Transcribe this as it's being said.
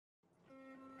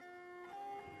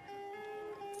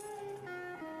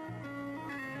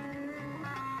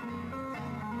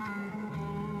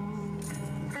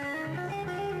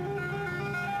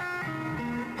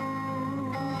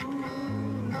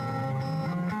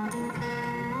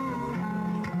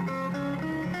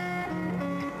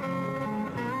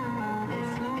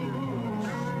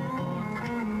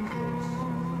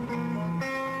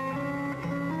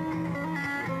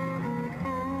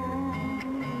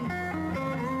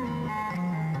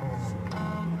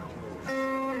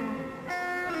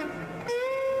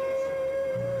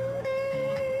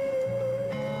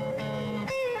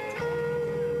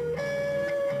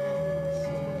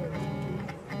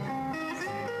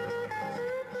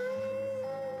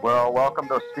Well, welcome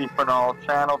to Stephenol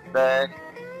channel today.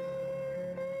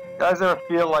 You guys ever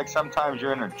feel like sometimes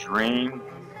you're in a dream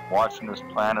watching this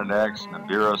Planet X and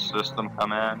Nibiru system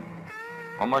come in?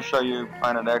 I'm going to show you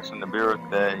Planet X and Nibiru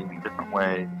today in different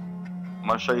ways. I'm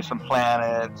going to show you some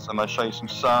planets. I'm going to show you some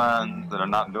suns that are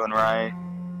not doing right.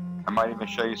 I might even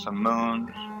show you some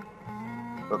moons.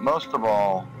 But most of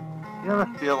all, you ever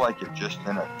feel like you're just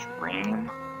in a dream?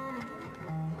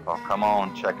 Well, come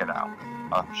on, check it out.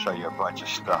 I'll show you a bunch of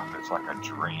stuff. It's like a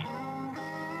dream.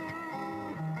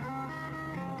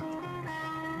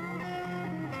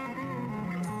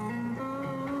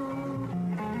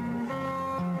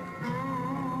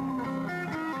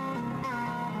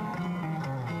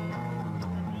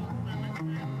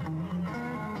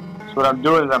 So what I'm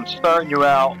doing is I'm starting you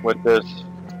out with this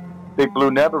big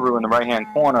blue Nibiru in the right-hand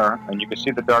corner, and you can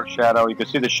see the dark shadow. You can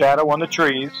see the shadow on the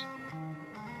trees.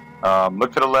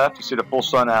 Look to the left, you see the full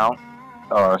sun out,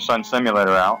 or sun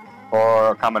simulator out, or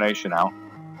a combination out.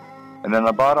 And then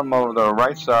the bottom of the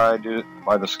right side,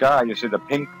 by the sky, you see the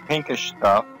pinkish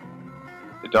stuff,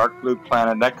 the dark blue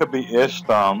planet. That could be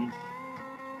Istham,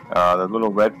 the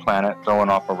little red planet throwing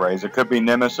off a rays. It could be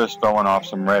Nemesis throwing off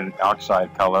some red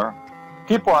oxide color.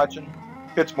 Keep watching.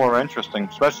 It gets more interesting,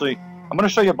 especially I'm going to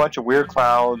show you a bunch of weird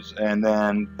clouds and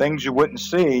then things you wouldn't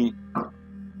see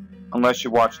unless you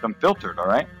watch them filtered, all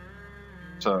right?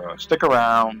 So stick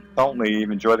around, don't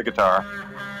leave, enjoy the guitar.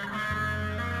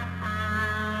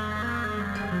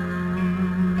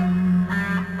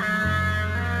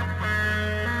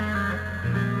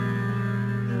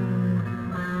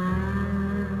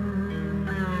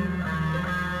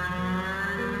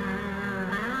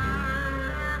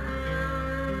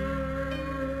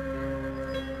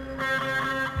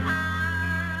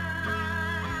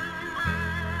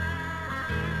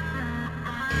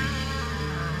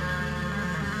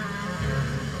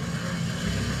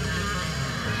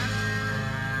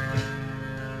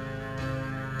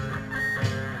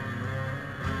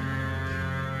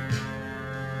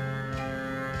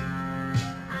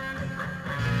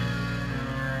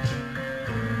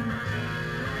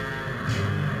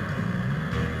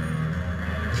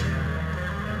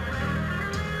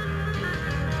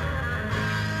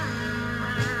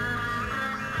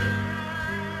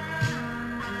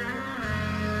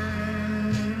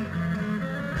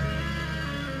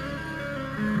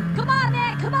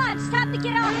 Come on, it's time to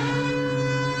get up!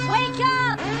 Wake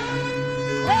up!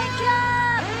 Wake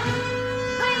up!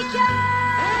 Wake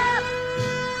up!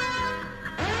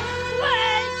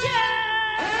 Wake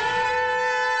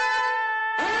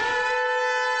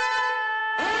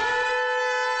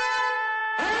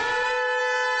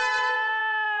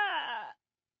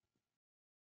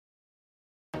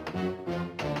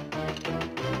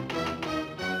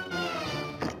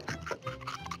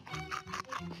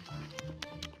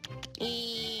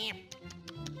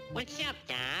What's up,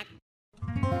 Doc?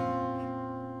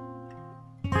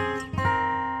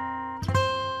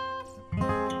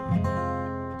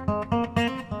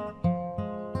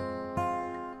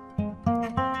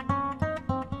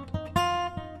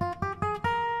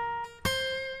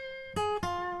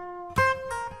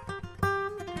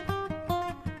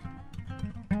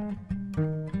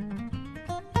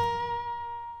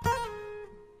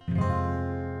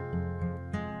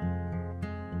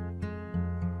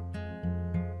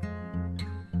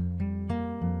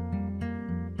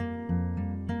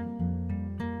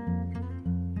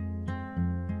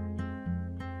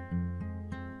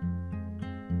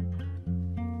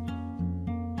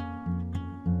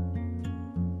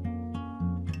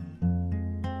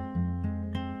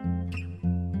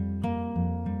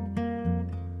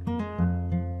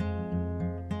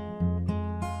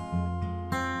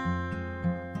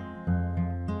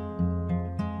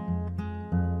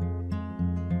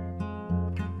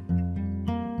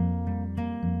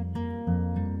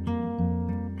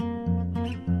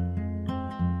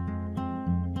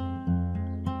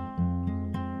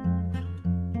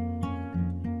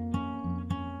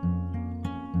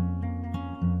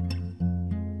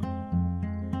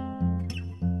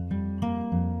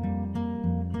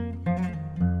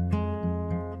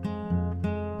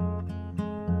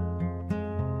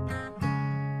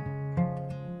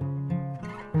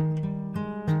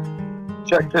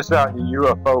 Check this out, you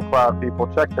UFO cloud people.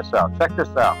 Check this out. Check this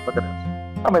out. Look at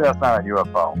this. Tell me that's not a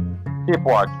UFO. Keep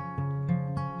watching.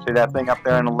 See that thing up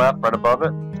there on the left, right above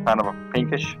it? It's kind of a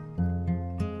pinkish.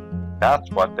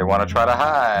 That's what they want to try to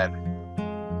hide.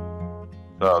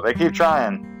 So they keep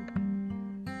trying.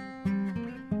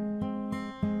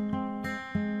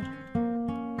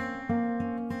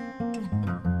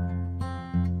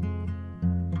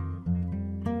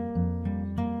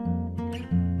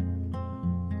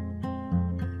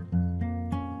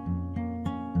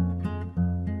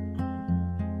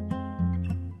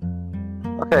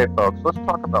 Okay, folks, let's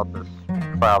talk about this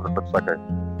cloud that looks like a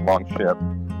long ship.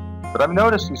 But I've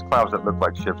noticed these clouds that look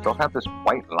like ships, they'll have this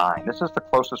white line. This is the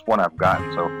closest one I've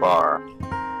gotten so far.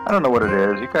 I don't know what it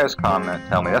is. You guys comment,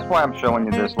 tell me. That's why I'm showing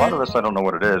you this. A lot of this I don't know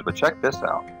what it is, but check this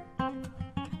out.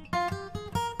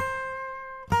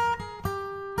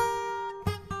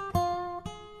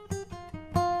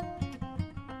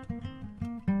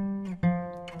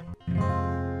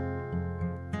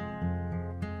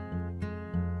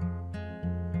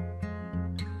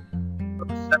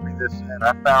 Sent me this in.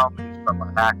 I found these from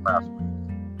a hack last week.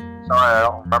 Sorry, I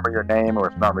don't remember your name or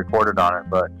it's not recorded on it,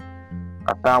 but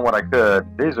I found what I could.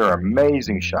 These are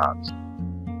amazing shots.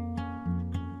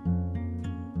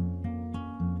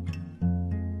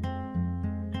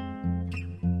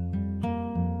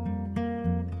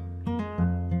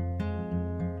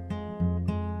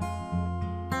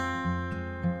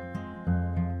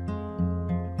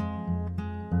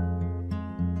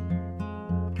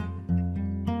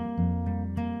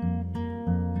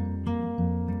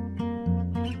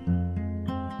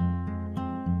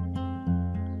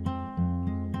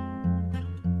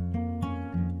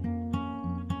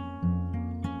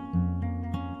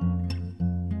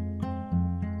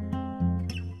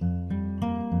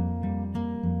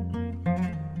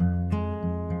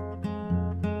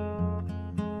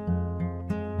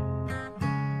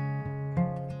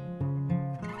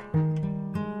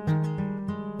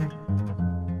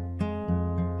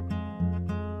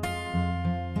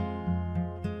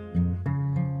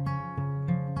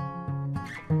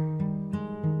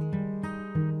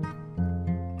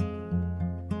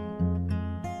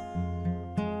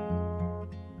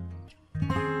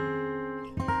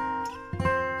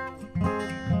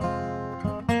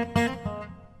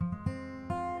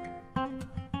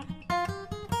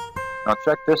 Now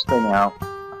check this thing out,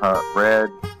 red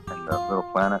and the little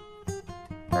planet.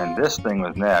 And this thing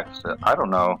was next. I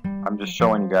don't know. I'm just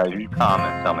showing you guys. You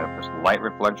comment, tell me if it's light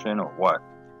reflection or what.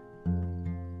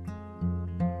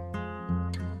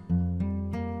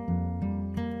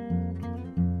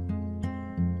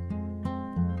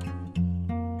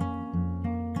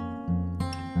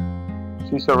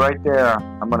 See, so right there,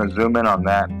 I'm going to zoom in on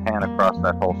that and pan across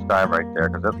that whole sky right there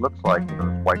because it looks like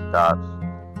those white dots.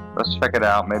 Let's check it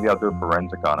out. Maybe I'll do a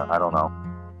forensic on it. I don't know.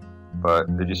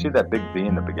 But did you see that big V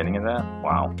in the beginning of that?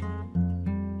 Wow.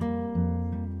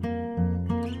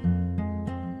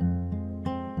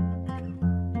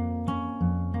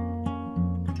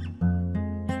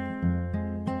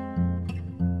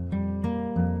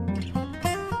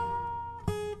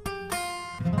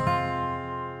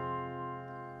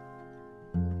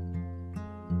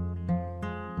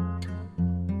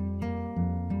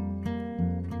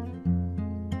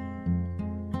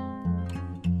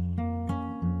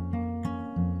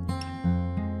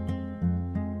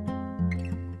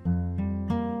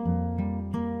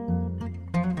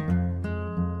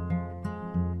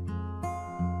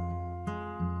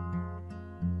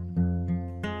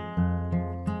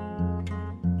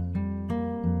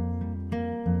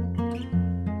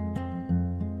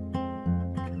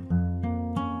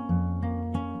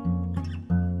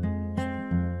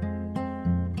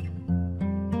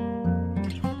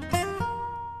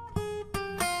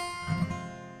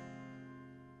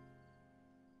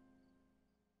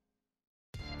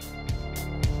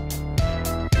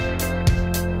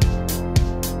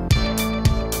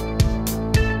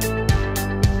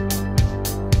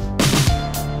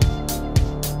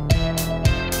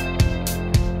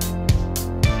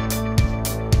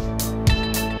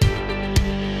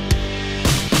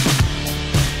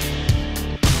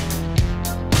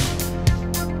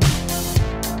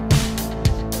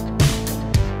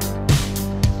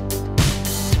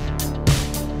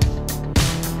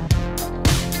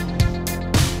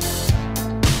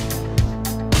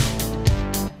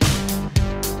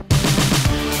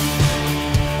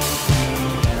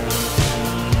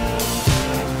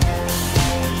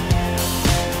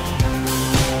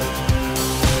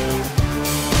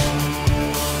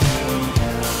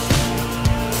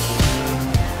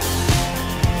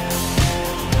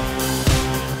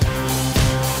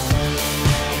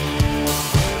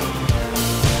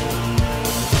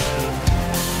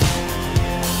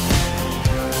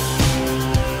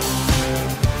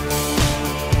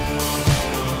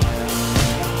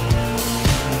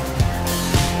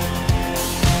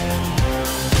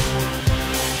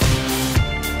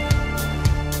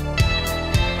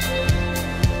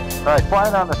 Alright,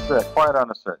 quiet on the set, quiet on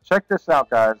the set. Check this out,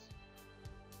 guys.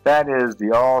 That is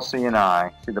the all-seeing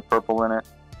eye. See the purple in it?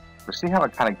 But see how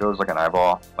it kind of goes like an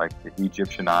eyeball? Like the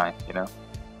Egyptian eye, you know?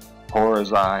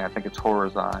 Horus eye, I think it's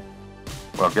Horus eye.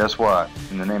 Well, guess what?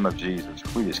 In the name of Jesus,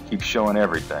 we just keep showing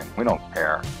everything. We don't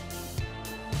care.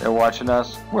 They're watching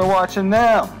us. We're watching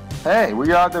them. Hey,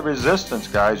 we are the resistance,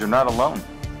 guys. You're not alone.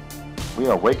 We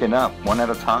are waking up one at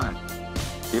a time.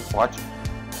 Keep watching.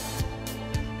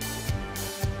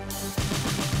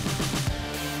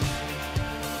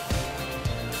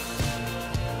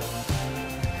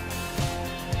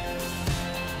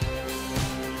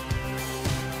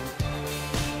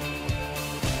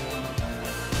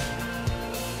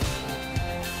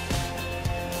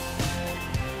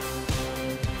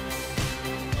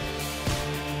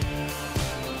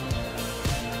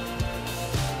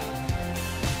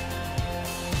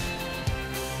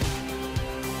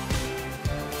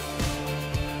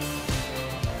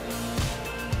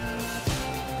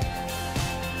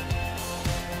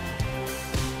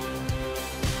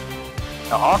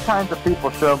 Now, all kinds of people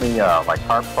show me like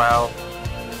harp clouds.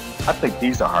 I think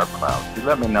these are harp clouds. You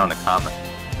let me know in the comments.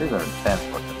 These are intense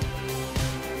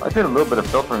looking. I did a little bit of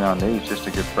filtering on these just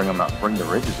to bring the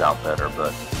ridges out better,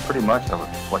 but pretty much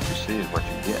what you see is what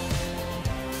you get.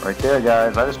 Right there,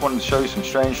 guys. I just wanted to show you some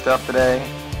strange stuff today.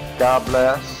 God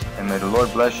bless, and may the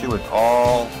Lord bless you with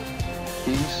all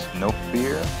peace, no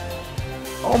fear.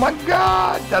 Oh my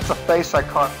God, that's a face I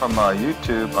caught from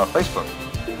YouTube, Facebook.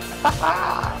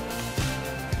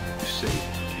 You see,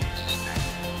 Jesus.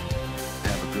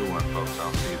 Have a good one, folks.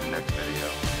 I'll see you in the next video.